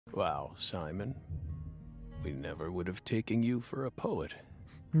Wow, Simon. We never would have taken you for a poet.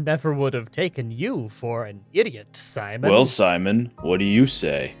 Never would have taken you for an idiot, Simon. Well, Simon, what do you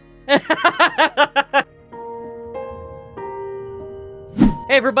say? Hey,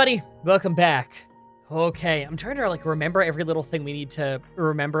 everybody. Welcome back. Okay, I'm trying to, like, remember every little thing we need to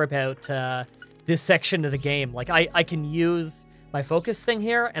remember about this section of the game. Like, I can use my focus thing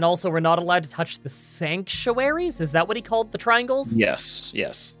here, and also we're not allowed to touch the sanctuaries? Is that what he called the triangles? Yes,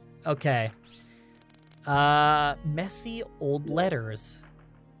 yes. Okay. Messy old letters.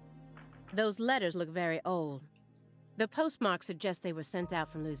 Those letters look very old. The postmark suggests they were sent out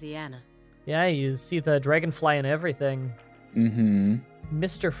from Louisiana. Yeah, you see the dragonfly and everything. Mm-hmm.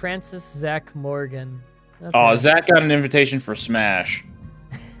 Mr. Francis Zach Morgan. Okay. Oh, Zach got an invitation for Smash.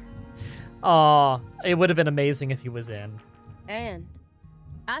 Aw, it would have been amazing if he was in. And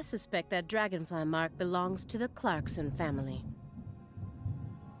I suspect that dragonfly mark belongs to the Clarkson family.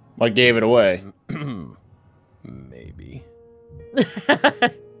 What gave it away? Maybe.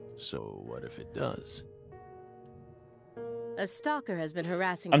 So what if it does? A stalker has been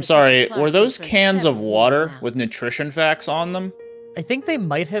harassing. I'm Patricia sorry, Clarkson were those for cans of several water years now. with nutrition facts on them? I think they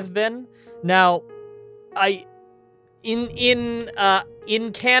might have been. Now,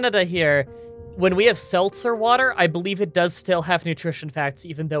 in Canada here, when we have seltzer water, I believe it does still have nutrition facts,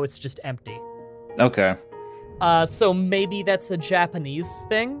 even though it's just empty. Okay. So maybe that's a Japanese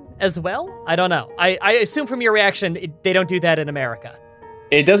thing as well? I don't know. I assume from your reaction, they don't do that in America.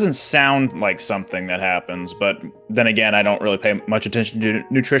 It doesn't sound like something that happens, but then again, I don't really pay much attention to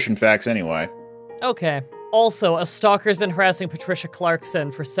nutrition facts anyway. Okay. Also, a stalker's been harassing Patricia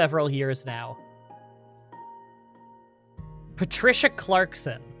Clarkson for several years now. Patricia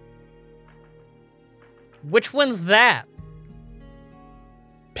Clarkson. Which one's that?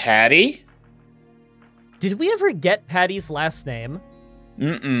 Patty? Did we ever get Patty's last name?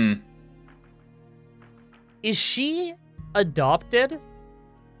 Mm-mm. Is she adopted?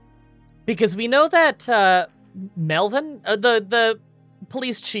 Because we know that Melvin, the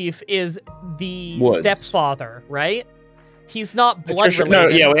police chief, is the Woods. stepfather, right? He's not blood Patricia,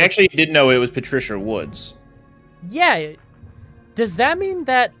 related. no, yeah, we actually did know it was Patricia Woods. Yeah. Does that mean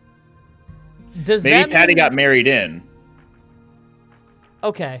that... Maybe Patty got married in.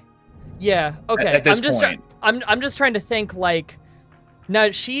 Okay. Yeah, okay. At this point. I'm just trying to think, like...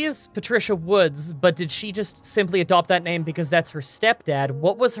 Now, she is Patricia Woods, but did she just simply adopt that name because that's her stepdad?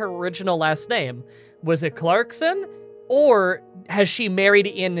 What was her original last name? Was it Clarkson? Or has she married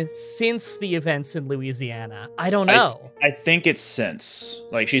in since the events in Louisiana? I don't know. I think it's since.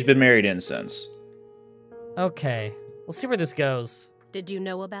 Like, she's been married in since. Okay. We'll see where this goes. Did you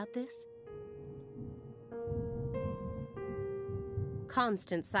know about this?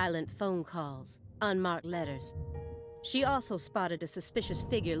 Constant silent phone calls, unmarked letters. She also spotted a suspicious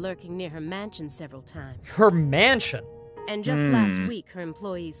figure lurking near her mansion several times. Her mansion? And just last week, her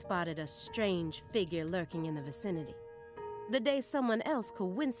employees spotted a strange figure lurking in the vicinity. The day someone else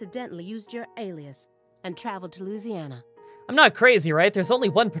coincidentally used your alias and traveled to Louisiana. I'm not crazy, right? There's only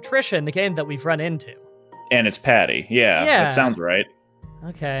one Patricia in the game that we've run into. And it's Patty. Yeah, Yeah. that sounds right.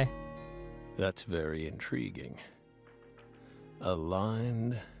 Okay. That's very intriguing.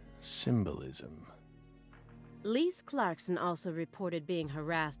 Aligned symbolism. Lise Clarkson also reported being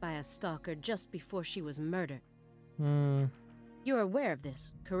harassed by a stalker just before she was murdered. You're aware of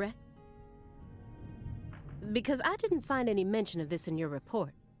this, correct? Because I didn't find any mention of this in your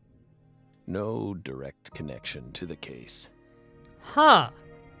report. No direct connection to the case. Huh.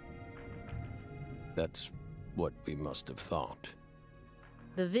 That's what we must have thought.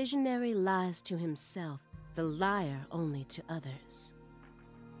 The visionary lies to himself, the liar only to others.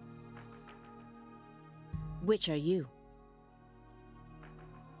 Which are you?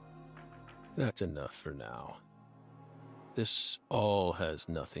 That's enough for now. This all has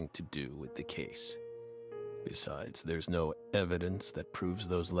nothing to do with the case. Besides, there's no evidence that proves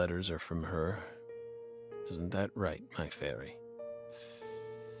those letters are from her. Isn't that right, my fairy?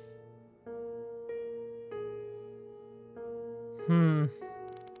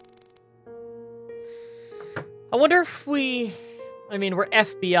 I wonder if we're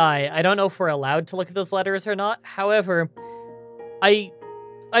FBI. I don't know if we're allowed to look at those letters or not. However, I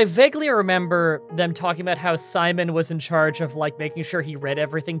vaguely remember them talking about how Simon was in charge of, like, making sure he read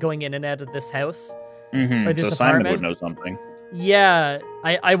everything going in and out of this house. Or this So Simon apartment. would know something. Yeah,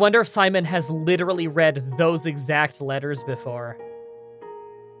 I wonder if Simon has literally read those exact letters before.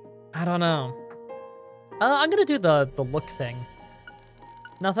 I don't know. I'm gonna do the look thing.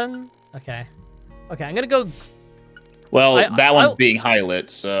 Nothing? Okay. Okay, I'm gonna go... Well, that one's being highlit,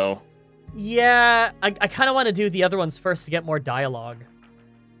 so... Yeah, I kind of want to do the other ones first to get more dialogue.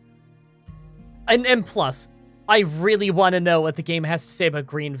 And plus, I really want to know what the game has to say about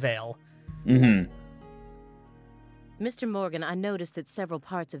Green Veil. Mm-hmm. Mr. Morgan, I noticed that several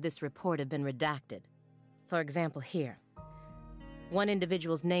parts of this report have been redacted. For example, here. One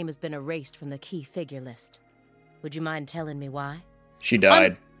individual's name has been erased from the key figure list. Would you mind telling me why? She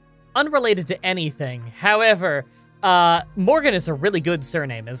died. Unrelated to anything. However, Morgan is a really good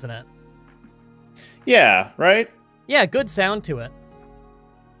surname, isn't it? Yeah, right? Yeah, good sound to it.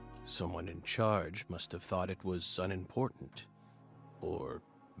 Someone in charge must have thought it was unimportant. Or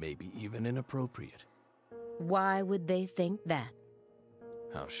maybe even inappropriate. Why would they think that?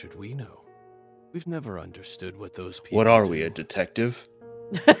 How should we know? We've never understood what those people What are do. we, a detective?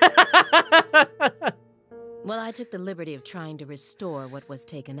 Well, I took the liberty of trying to restore what was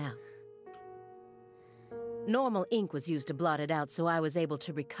taken out. Normal ink was used to blot it out, so I was able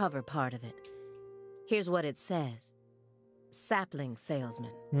to recover part of it. Here's what it says. Sapling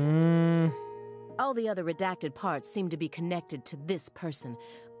salesman. All the other redacted parts seem to be connected to this person,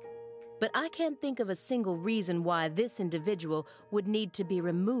 but I can't think of a single reason why this individual would need to be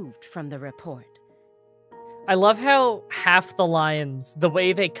removed from the report. I love how half the lines, the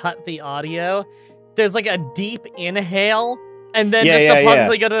way they cut the audio, there's like a deep inhale, and then just to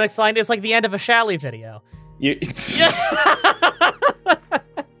positively go to the next line. It's like the end of a Shally video. Yeah,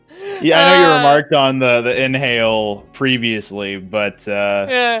 I know you remarked on the inhale previously, but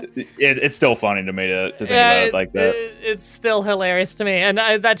Yeah. it's still funny to me to think about it like that. It's still hilarious to me. And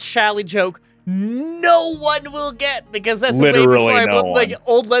that Shally joke, no one will get, because that's Literally way before no like one.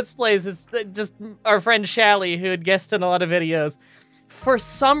 old Let's Plays. It's just our friend Shally, who had guested in a lot of videos. For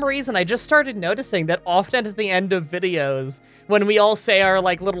some reason, I just started noticing that often at the end of videos, when we all say our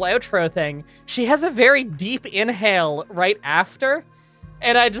like little outro thing, she has a very deep inhale right after.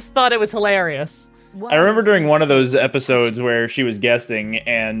 And I just thought it was hilarious. I remember during one of those episodes where she was guesting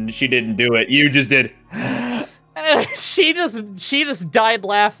and she didn't do it. You just did. She just died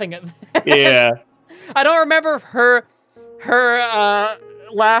laughing at that. Yeah. I don't remember if her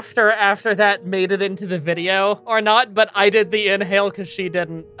laughter after that made it into the video or not, but I did the inhale because she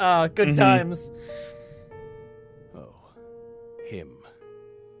didn't. Good times. Oh, him.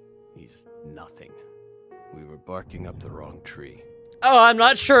 He's nothing. We were barking up the wrong tree. Oh, I'm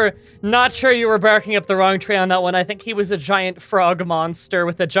not sure you were barking up the wrong tree on that one. I think he was a giant frog monster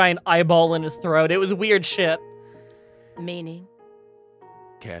with a giant eyeball in his throat. It was weird shit. Meaning?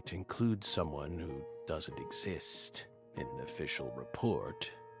 Can't include someone who doesn't exist in an official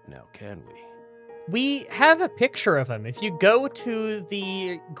report, now can we? We have a picture of him. If you go to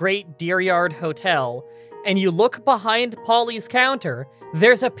the Great Deeryard Hotel and you look behind Polly's counter,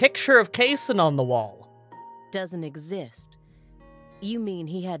 there's a picture of Kaysen on the wall. Doesn't exist. You mean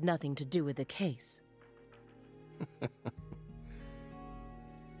he had nothing to do with the case?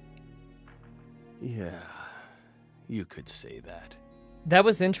 Yeah, you could say that. That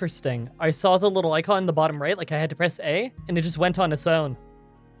was interesting. I saw the little icon in the bottom right, like I had to press A, and it just went on its own.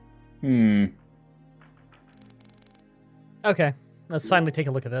 Okay, let's finally take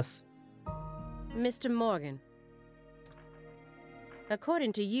a look at this. Mr. Morgan,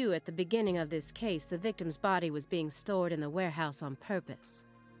 according to you, at the beginning of this case, the victim's body was being stored in the warehouse on purpose.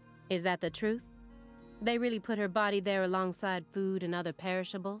 Is that the truth? They really put her body there alongside food and other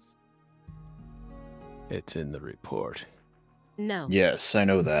perishables? It's in the report. No. Yes, I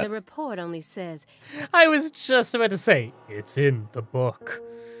know that. The report only says I was just about to say, it's in the book.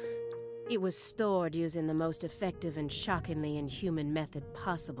 it was stored using the most effective and shockingly inhuman method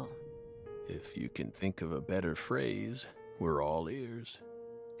possible. If you can think of a better phrase, we're all ears.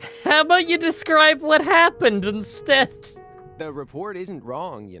 How about you describe what happened instead? The report isn't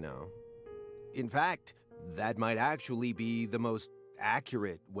wrong, you know. In fact, that might actually be the most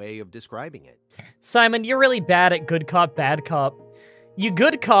accurate way of describing it. Simon, you're really bad at good cop, bad cop. You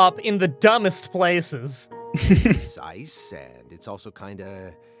good cop in the dumbest places. Precise, and it's also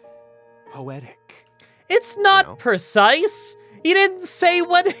kinda poetic. It's not No. precise. He didn't say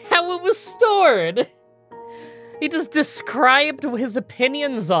how it was stored. He just described his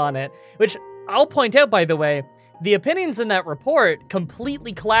opinions on it, which I'll point out, by the way, the opinions in that report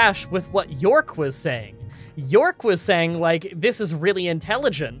completely clash with what York was saying. York was saying, like, this is really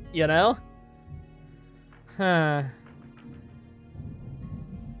intelligent, you know? Huh.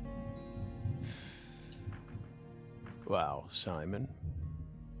 Wow, Simon.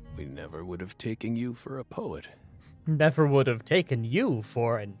 We never would have taken you for a poet. Never would have taken you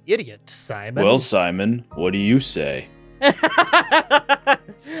for an idiot, Simon. Well, Simon, what do you say?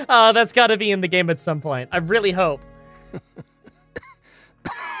 Oh, that's gotta be in the game at some point. I really hope.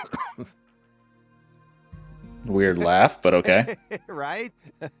 Weird laugh, but okay. Right?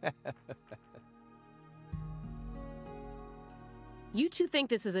 You two think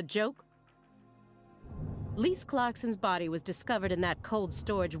this is a joke? Lise Clarkson's body was discovered in that cold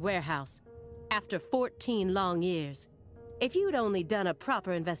storage warehouse after 14 long years. If you'd only done a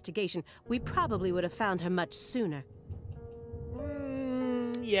proper investigation, we probably would have found her much sooner.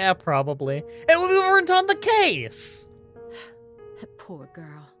 Yeah, probably. And we weren't on the case! That poor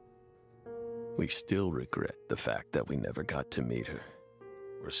girl. We still regret the fact that we never got to meet her.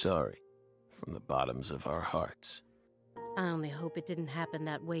 We're sorry, from the bottoms of our hearts. I only hope it didn't happen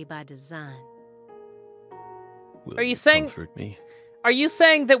that way by design. Will Are you saying- comfort me? Are you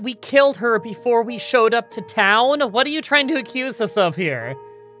saying that we killed her before we showed up to town? What are you trying to accuse us of here?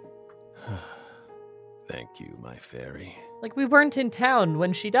 Thank you, my fairy. Like, we weren't in town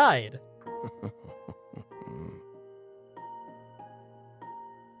when she died.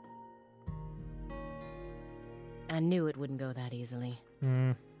 I knew it wouldn't go that easily.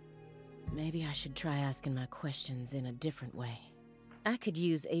 Hmm. Maybe I should try asking my questions in a different way. I could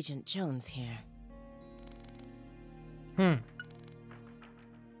use Agent Jones here.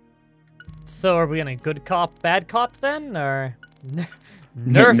 So are we gonna good cop, bad cop then, or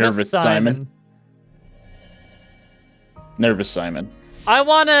nervous Simon? Nervous Simon. I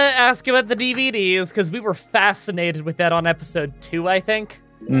want to ask about the DVDs because we were fascinated with that on episode 2, I think.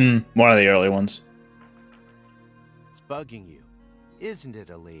 One of the early ones. It's bugging you, isn't it,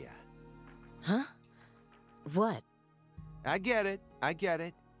 Aaliyah? Huh? What? I get it. I get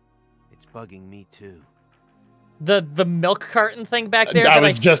it. It's bugging me too. The milk carton thing back there. I that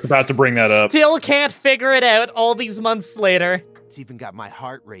was just about to bring that up. Still can't figure it out all these months later. It's even got my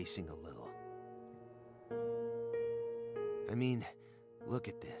heart racing a little. I mean, look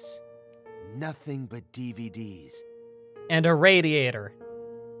at this. Nothing but DVDs. And a radiator.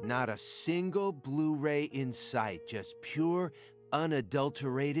 Not a single Blu-ray in sight. Just pure,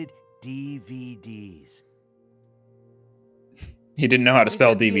 unadulterated DVDs. He didn't know how to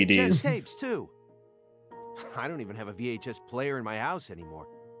spell These have DVDs. VHS tapes, too. I don't even have a VHS player in my house anymore.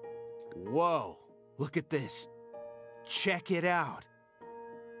 Whoa, look at this. Check it out.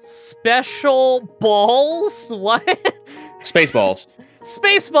 Special balls? What? Spaceballs.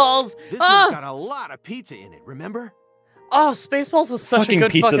 Spaceballs! This Ah! one's got a lot of pizza in it, remember? Oh, Spaceballs was such Fucking a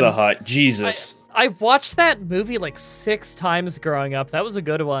good Pizza fucking... the Hut. Jesus. I've watched that movie like 6 times growing up. That was a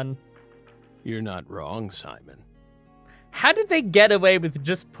good one. You're not wrong, Simon. How did they get away with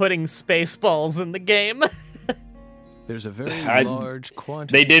just putting Spaceballs in the game? There's a very large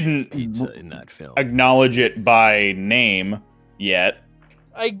quantity They didn't of pizza in that film. acknowledge it by name yet.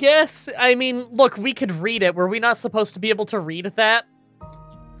 I guess, I mean, look, we could read it. Were we not supposed to be able to read that?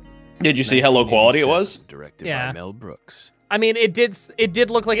 Did you see how low quality it was? Directed Yeah. by Mel Brooks. I mean, it did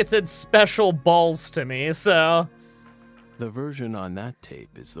look like it said special balls to me, so... The version on that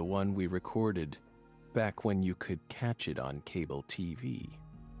tape is the one we recorded back when you could catch it on cable TV.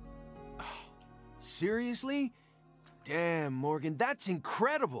 Seriously? Damn, Morgan, that's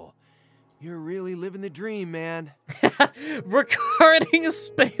incredible. You're really living the dream, man. Recording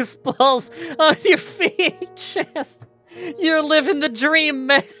Spaceballs on your VHS. You're living the dream,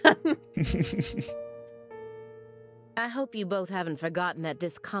 man. I hope you both haven't forgotten that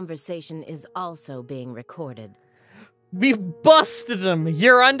this conversation is also being recorded. We busted him.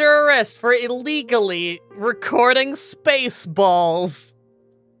 You're under arrest for illegally recording Spaceballs.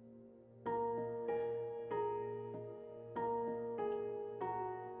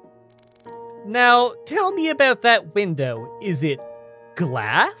 Now, tell me about that window. Is it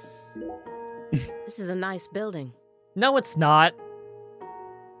glass? This is a nice building. No, it's not.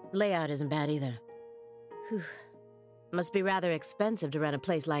 Layout isn't bad either. Whew. Must be rather expensive to rent a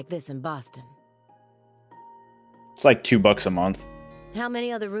place like this in Boston. It's like $2 a month. How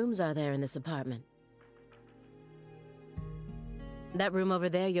many other rooms are there in this apartment? That room over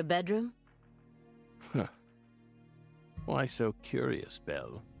there, your bedroom? Huh. Why so curious,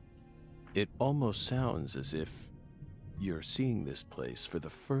 Belle? It almost sounds as if you're seeing this place for the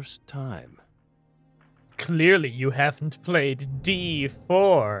first time. Clearly you haven't played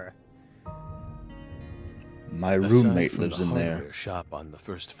D4. My Aside roommate from lives the in there. hardware shop on the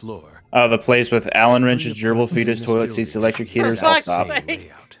first floor. Oh, the place with Allen every wrenches, gerbil apartment in feeders, this toilet seats, building electric has heaters, For I'll fuck's stop. sake.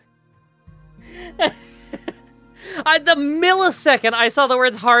 layout. The millisecond I saw the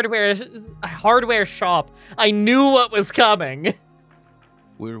words hardware shop, I knew what was coming.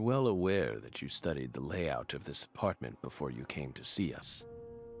 We're well aware that you studied the layout of this apartment before you came to see us.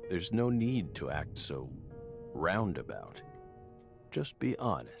 There's no need to act so roundabout. Just be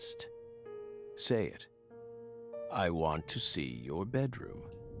honest. Say it. I want to see your bedroom.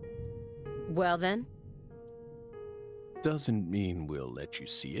 Well then, Doesn't mean we'll let you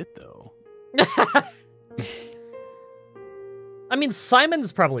see it, though. I mean,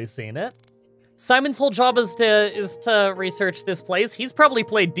 Simon's probably seen it. Simon's whole job is to research this place. He's probably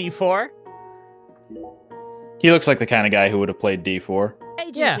played D4. He looks like the kind of guy who would have played D4.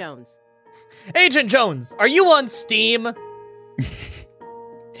 Agent Jones. Agent Jones, are you on Steam?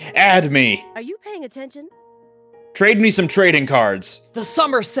 Add me. Are you paying attention? Trade me some trading cards. The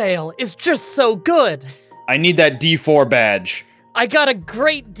summer sale is just so good. I need that D4 badge. I got a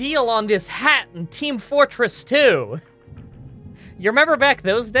great deal on this hat in Team Fortress 2. You remember back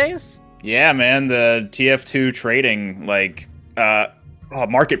those days? Yeah, man, the TF2 trading, like,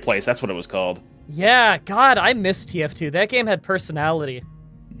 marketplace, that's what it was called. Yeah, God, I miss TF2. That game had personality.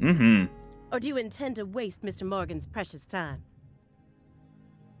 Mm-hmm. Or do you intend to waste Mr. Morgan's precious time?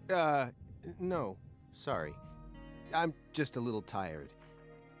 No. Sorry. I'm just a little tired.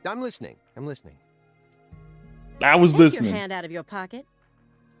 I'm listening. I was Take listening. your hand out of your pocket.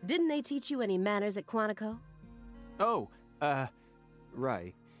 Didn't they teach you any manners at Quantico? Oh,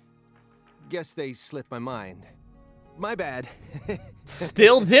 right. Guess they slipped my mind. My bad.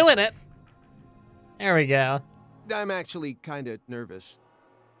 Still doing it. There we go. I'm actually kind of nervous.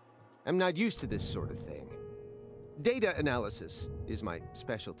 I'm not used to this sort of thing. Data analysis is my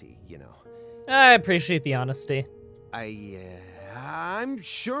specialty, you know. I appreciate the honesty. I'm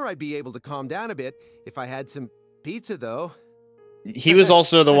sure I'd be able to calm down a bit if I had some pizza, though. He was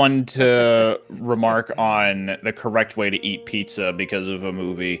also the one to remark on the correct way to eat pizza because of a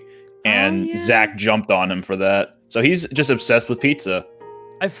movie, and yeah. Zach jumped on him for that. So he's just obsessed with pizza.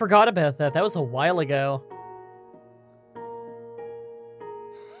 I forgot about that. That was a while ago.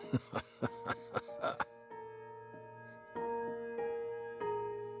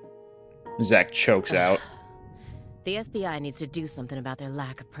 Zach chokes out. The FBI needs to do something about their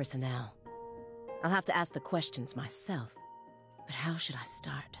lack of personnel. I'll have to ask the questions myself. But how should I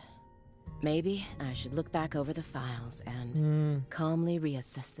start? Maybe I should look back over the files and calmly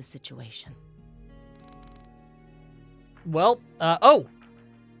reassess the situation. Well,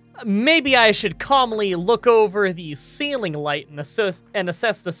 maybe I should calmly look over the ceiling light and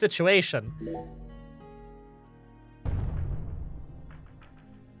assess the situation.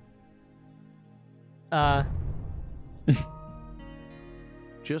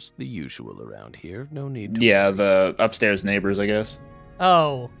 Just the usual around here. No need to Yeah, worry. the upstairs neighbors, I guess.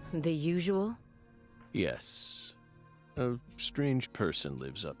 Oh. The usual? Yes. A strange person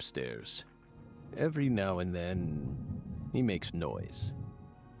lives upstairs. Every now and then, he makes noise.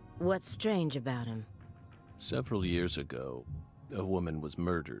 What's strange about him? Several years ago, a woman was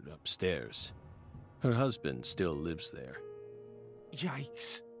murdered upstairs. Her husband still lives there.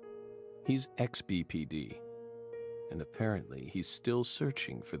 Yikes. He's ex-BPD, and apparently he's still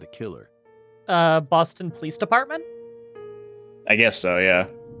searching for the killer. Boston Police Department? I guess so, yeah.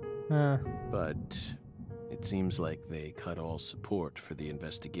 But it seems like they cut all support for the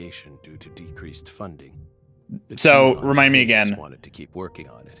investigation due to decreased funding. The So, team on remind me the case again. wanted to keep working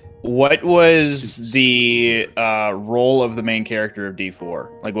on it. What was the role of the main character of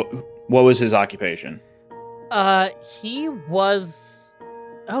D4? Like, what was his occupation? He was...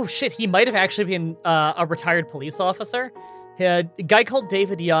 Oh, shit, he might have actually been a retired police officer. A guy called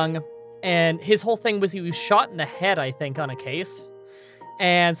David Young, and his whole thing was he was shot in the head, I think, on a case.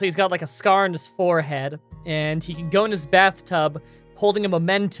 And so he's got, like, a scar on his forehead, and he can go in his bathtub holding a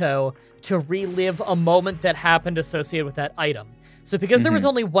memento to relive a moment that happened associated with that item. So because there was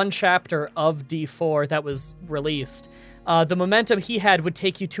only one chapter of D4 that was released, the momentum he had would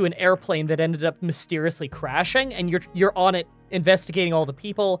take you to an airplane that ended up mysteriously crashing, and you're on it investigating all the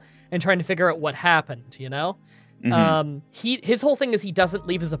people and trying to figure out what happened, you know? His whole thing is he doesn't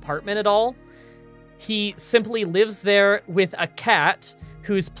leave his apartment at all. He simply lives there with a cat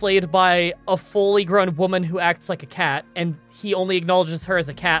who's played by a fully grown woman who acts like a cat, and he only acknowledges her as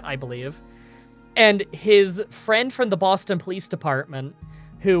a cat, I believe. And his friend from the Boston Police Department,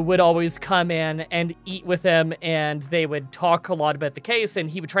 who would always come in and eat with him, and they would talk a lot about the case, and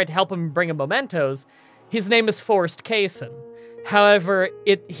he would try to help him bring him mementos. His name is Forrest Kaysen. However,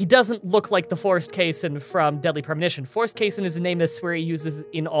 he doesn't look like the Forrest Kaysen from Deadly Premonition. Forrest Kaysen is a name that Swery uses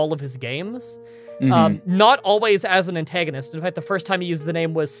in all of his games. Not always as an antagonist. In fact, the first time he used the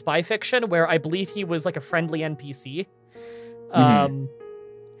name was Spy Fiction, where I believe he was like a friendly NPC.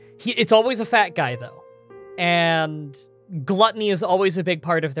 It's always a fat guy, though. And gluttony is always a big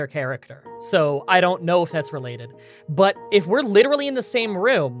part of their character. So I don't know if that's related. But if we're literally in the same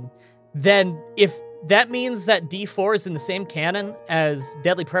room, then if that means that D4 is in the same canon as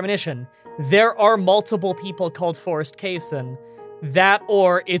Deadly Premonition, there are multiple people called Forrest Kaysen. That,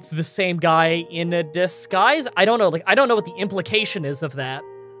 or it's the same guy in a disguise? I don't know. Like, I don't know what the implication is of that.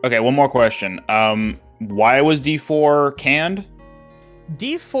 Okay, one more question. Why was D4 canned?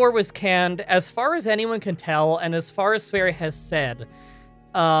 D4 was canned, as far as anyone can tell, and as far as Swery has said.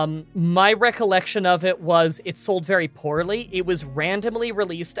 My recollection of it was it sold very poorly. It was randomly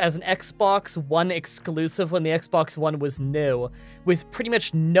released as an Xbox One exclusive when the Xbox One was new, with pretty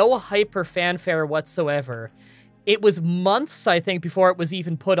much no hype or fanfare whatsoever. It was months, I think, before it was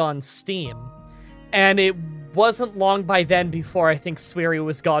even put on Steam. And it wasn't long by then before I think Swery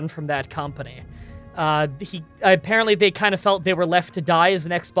was gone from that company. Apparently they kind of felt they were left to die as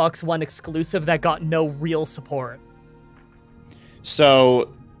an Xbox One exclusive that got no real support.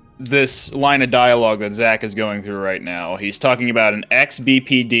 So, this line of dialogue that Zach is going through right now, he's talking about an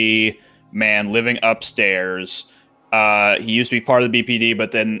ex-BPD man living upstairs. He used to be part of the BPD,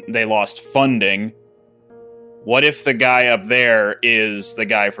 but then they lost funding. What if the guy up there is the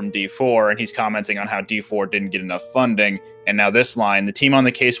guy from D4, and he's commenting on how D4 didn't get enough funding, and now this line, the team on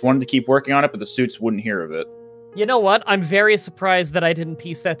the case wanted to keep working on it, but the suits wouldn't hear of it. You know what? I'm very surprised that I didn't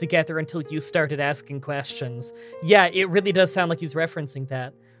piece that together until you started asking questions. Yeah, it really does sound like he's referencing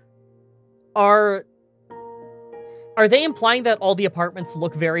that. Are they implying that all the apartments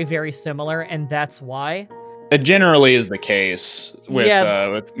look very, very similar, and that's why? It generally is the case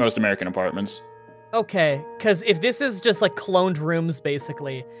with most American apartments. Okay, because if this is just like cloned rooms,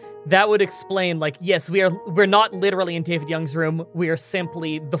 basically, that would explain, like, yes, we're not literally in David Young's room, we are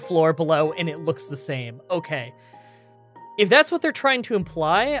simply the floor below, and it looks the same. Okay. If that's what they're trying to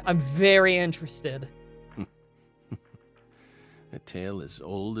imply, I'm very interested. A tale as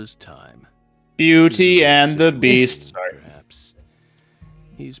old as time. Beauty and the Beast. Sorry. Perhaps.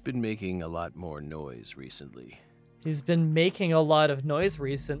 He's been making a lot more noise recently. He's been making a lot of noise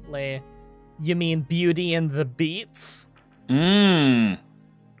recently. You mean Beauty and the Beats? Mmm.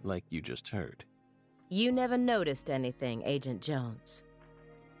 Like you just heard. You never noticed anything, Agent Jones.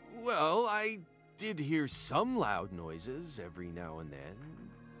 Well, I did hear some loud noises every now and then,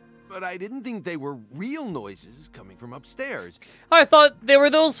 but I didn't think they were real noises coming from upstairs. I thought they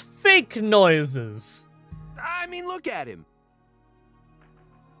were those fake noises. I mean, look at him.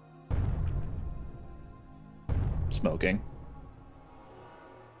 Smoking.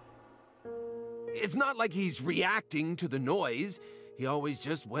 It's not like he's reacting to the noise. He always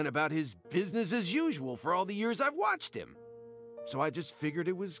just went about his business as usual for all the years I've watched him. So I just figured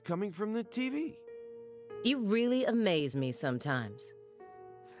it was coming from the TV. You really amaze me sometimes.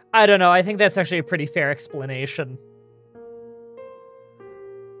 I don't know, I think that's actually a pretty fair explanation.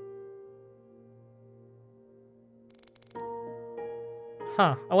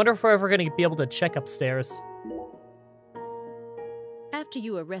 Huh, I wonder if we're ever going to be able to check upstairs. After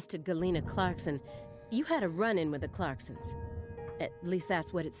you arrested Galena Clarkson, you had a run-in with the Clarksons. At least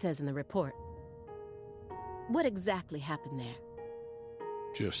that's what it says in the report. What exactly happened there?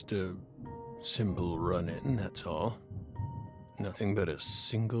 Just a simple run-in, that's all. Nothing but a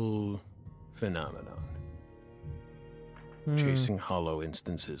single phenomenon. Chasing hollow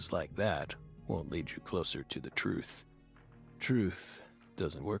instances like that won't lead you closer to the truth. Truth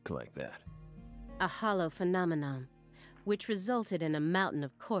doesn't work like that. A hollow phenomenon, which resulted in a mountain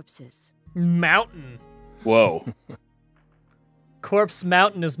of corpses. Mountain. Whoa. Corpse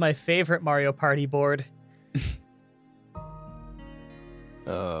Mountain is my favorite Mario Party board.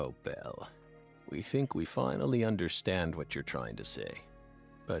 Oh, Belle. We think we finally understand what you're trying to say.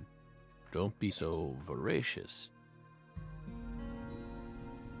 But don't be so voracious.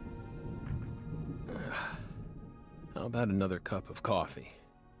 How about another cup of coffee?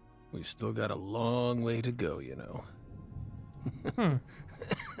 We've still got a long way to go, you know.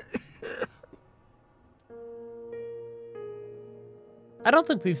 I don't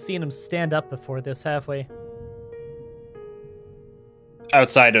think we've seen him stand up before this, have we?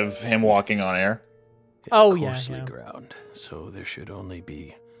 Outside of him walking on air. It's yeah, coarsely yeah. ground, so there should only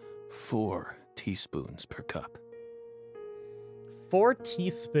be 4 teaspoons per cup. 4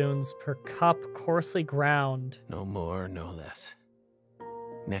 teaspoons per cup, coarsely ground. No more, no less.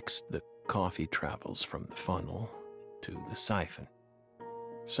 Next, the coffee travels from the funnel to the siphon.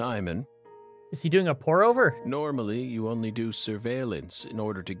 Simon, Is he doing a pour-over? normally you only do surveillance in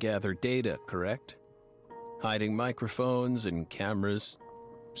order to gather data, correct? Hiding microphones and cameras,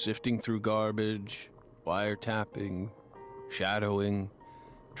 sifting through garbage, wiretapping, shadowing,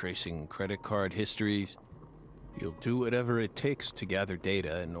 tracing credit card histories. You'll do whatever it takes to gather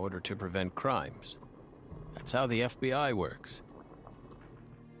data in order to prevent crimes. That's how the FBI works.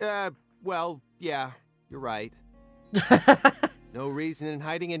 Well, yeah, you're right. No reason in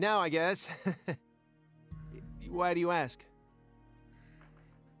hiding it now, I guess. Why do you ask?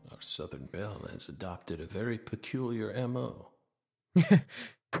 Our Southern Belle has adopted a very peculiar MO.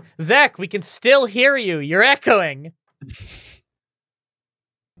 Zach, we can still hear you. You're echoing.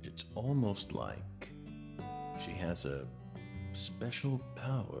 It's almost like she has a special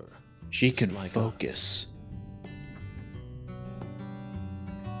power. She just can like focus.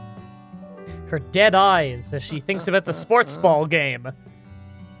 Her dead eyes as she thinks about the sports ball game.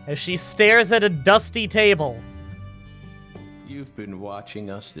 As she stares at a dusty table. You've been watching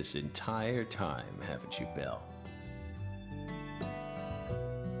us this entire time, haven't you, Belle?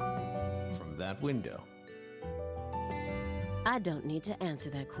 From that window. I don't need to answer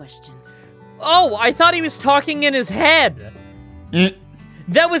that question. Oh, I thought he was talking in his head.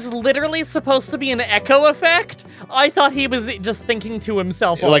 That was literally supposed to be an echo effect? I thought he was just thinking to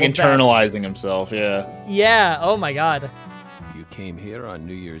himself. Like all of that. internalizing himself, yeah. Yeah, oh my god. You came here on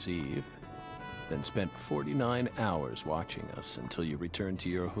New Year's Eve, then spent 49 hours watching us until you returned to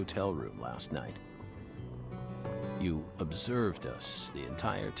your hotel room last night. You observed us the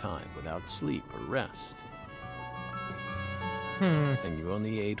entire time without sleep or rest. And you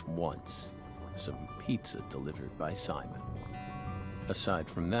only ate once, some pizza delivered by Simon. Aside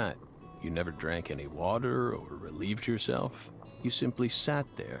from that, you never drank any water or relieved yourself. You simply sat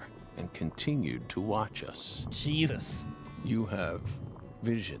there and continued to watch us. Jesus. You have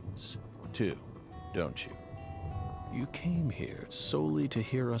visions, too, don't you? You came here solely to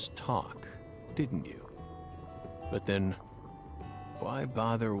hear us talk, didn't you? But then, why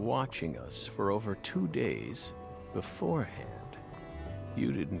bother watching us for over 2 days beforehand?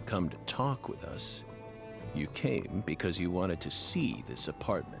 You didn't come to talk with us. You came because you wanted to see this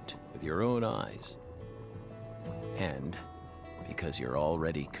apartment with your own eyes. And because you're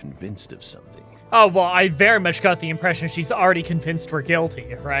already convinced of something. Oh, well, I very much got the impression she's already convinced we're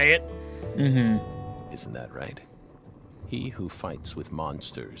guilty, right? Mm-hmm. Isn't that right? He who fights with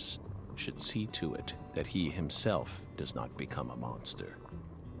monsters should see to it that he himself does not become a monster.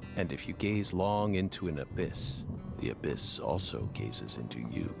 And if you gaze long into an abyss, the abyss also gazes into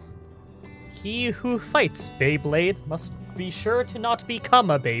you. He who fights Beyblade must be sure to not become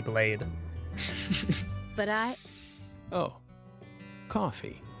a Beyblade. But I... Oh,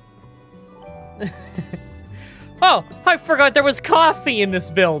 coffee. Oh, I forgot there was coffee in this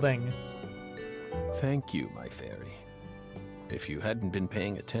building. Thank you, my fairy. If you hadn't been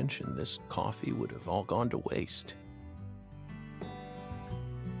paying attention, this coffee would have all gone to waste.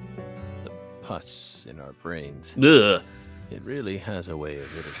 The pus in our brains. Ugh. It really has a way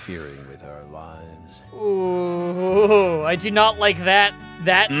of interfering with our lives. Ooh, I do not like that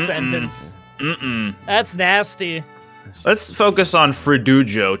sentence. Mm-mm. That's nasty. Let's focus on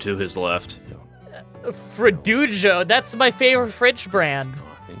Fridujo to his left. Fridujo, that's my favorite fridge brand.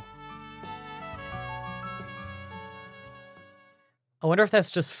 Coffee. I wonder if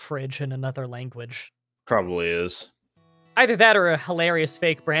that's just fridge in another language. Probably is. Either that or a hilarious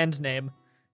fake brand name.